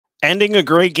Ending a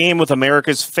great game with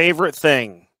America's favorite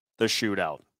thing, the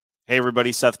shootout. Hey,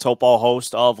 everybody. Seth Topal,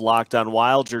 host of Locked on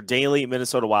Wild, your daily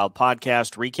Minnesota Wild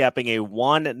podcast, recapping a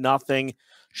 1-0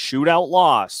 shootout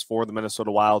loss for the Minnesota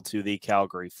Wild to the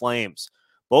Calgary Flames.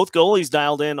 Both goalies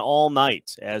dialed in all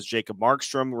night as Jacob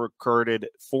Markstrom recorded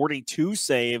 42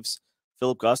 saves.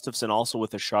 Filip Gustavsson also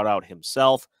with a shutout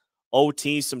himself.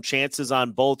 OT, some chances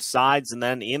on both sides. And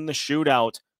then in the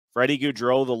shootout, Freddy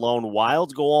Gaudreau, the lone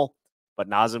Wild goal, but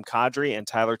Nazem, Kadri, and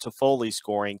Tyler Toffoli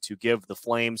scoring to give the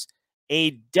Flames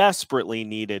a desperately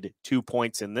needed 2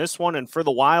 points in this one. And for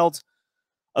the Wild,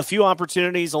 a few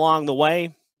opportunities along the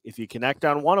way. If you connect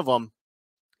on one of them,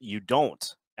 you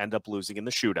don't end up losing in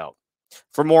the shootout.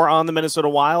 For more on the Minnesota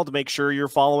Wild, make sure you're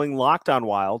following Locked on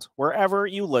Wild wherever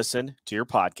you listen to your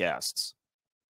podcasts.